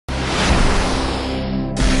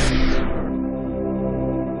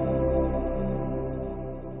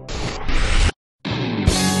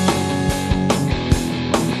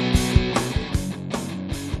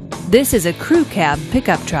This is a crew cab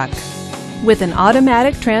pickup truck with an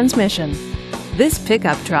automatic transmission. This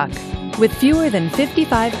pickup truck, with fewer than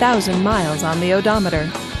 55,000 miles on the odometer,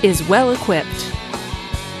 is well equipped.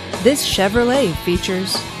 This Chevrolet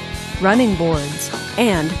features running boards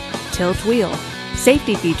and tilt wheel.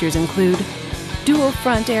 Safety features include dual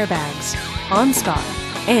front airbags, OnStar,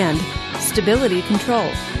 and stability control.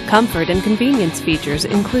 Comfort and convenience features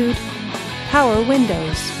include power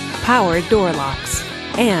windows, power door locks,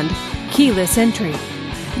 and keyless entry.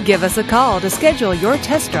 Give us a call to schedule your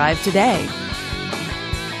test drive today.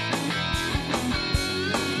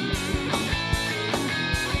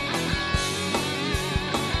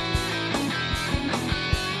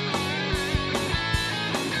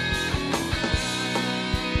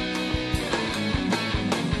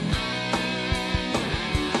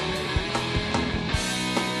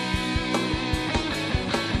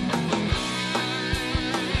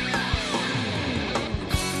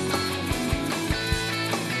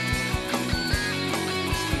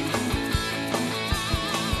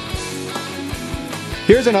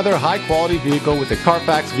 Here's another high-quality vehicle with the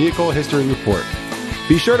Carfax Vehicle History Report.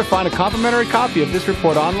 Be sure to find a complimentary copy of this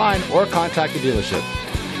report online or contact the dealership.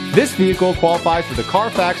 This vehicle qualifies for the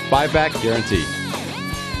Carfax Buyback Guarantee.